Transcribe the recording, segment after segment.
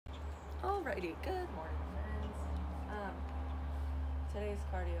Alrighty, good morning, friends. Today's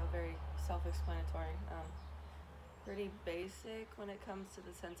cardio, very self-explanatory. Pretty basic when it comes to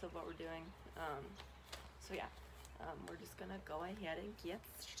the sense of what we're doing. We're just gonna go ahead and get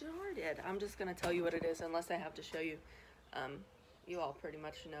started. I'm just gonna tell you what it is, unless I have to show you. You all pretty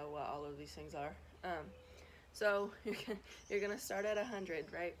much know what all of these things are. So you're gonna start at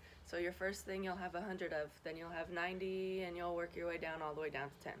 100, right? So your first thing you'll have 100 of, then you'll have 90, and you'll work your way down all the way down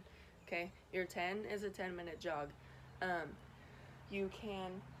to 10. Okay, your 10 is a 10-minute jog. You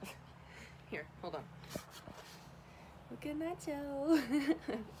can, here, hold on. Look at Nacho.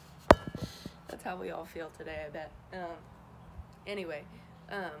 That's how we all feel today, I bet.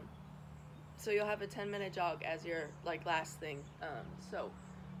 So you'll have a 10-minute jog as your last thing. So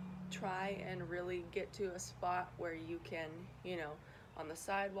try and really get to a spot where you can, on the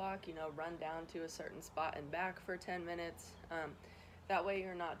sidewalk, run down to a certain spot and back for 10 minutes. That way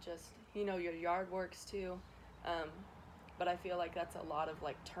you're not just, your yard works too. But I feel like that's a lot of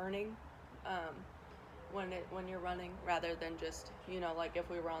turning when you're running, rather than just, if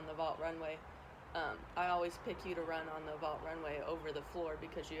we were on the vault runway. I always pick you to run on the vault runway over the floor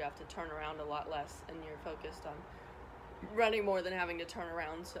because you have to turn around a lot less and you're focused on running more than having to turn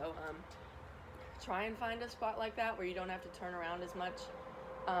around. So try and find a spot like that where you don't have to turn around as much.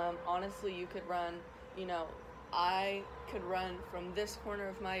 Honestly, you could run, I could run from this corner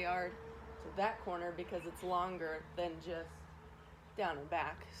of my yard to that corner because it's longer than just down and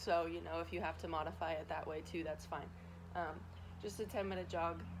back. So, if you have to modify it that way too, that's fine. Just a 10-minute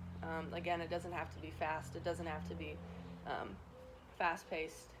jog. Again, it doesn't have to be fast. It doesn't have to be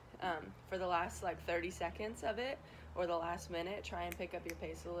fast-paced. For the last 30 seconds of it, or the last minute, try and pick up your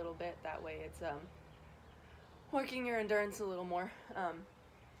pace a little bit. That way it's working your endurance a little more.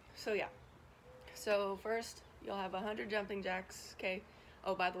 So first, you'll have 100 jumping jacks, okay?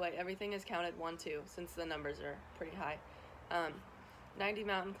 Oh, by the way, everything is counted 1, 2, since the numbers are pretty high. 90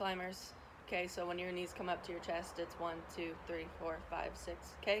 mountain climbers, okay? So when your knees come up to your chest, it's 1, 2, 3, 4, 5, 6,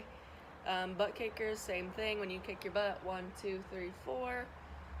 okay? Butt kickers, same thing. When you kick your butt, 1, 2, 3, 4.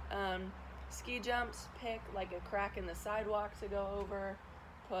 Ski jumps, pick a crack in the sidewalk to go over.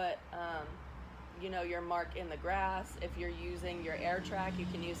 Put, your mark in the grass. If you're using your air track, you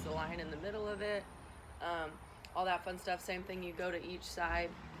can use the line in the middle of it. All that fun stuff. Same thing, you go to each side.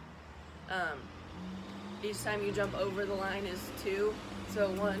 Each time you jump over the line is 2. So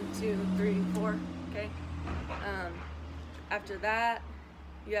 1, 2, 3, 4, okay? After that,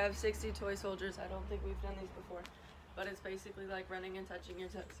 you have 60 toy soldiers. I don't think we've done these before, but it's basically like running and touching your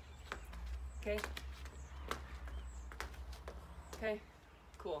toes. Okay? Okay,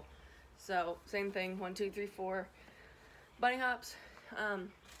 cool. So same thing, 1, 2, 3, 4. Bunny hops.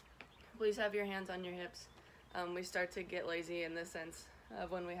 Please have your hands on your hips. We start to get lazy in the sense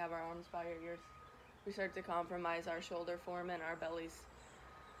of when we have our arms by our ears. We start to compromise our shoulder form and our bellies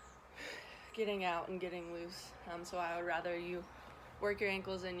getting out and getting loose. So I would rather you work your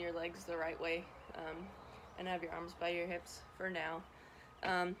ankles and your legs the right way, and have your arms by your hips for now.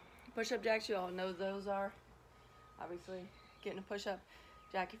 Push-up jacks, you all know those are. Obviously, getting a push-up,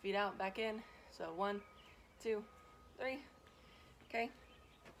 jack your feet out, back in. So 1, 2, 3, okay?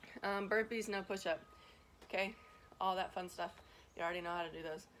 Burpees, no push-up, okay? All that fun stuff. You already know how to do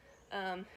those.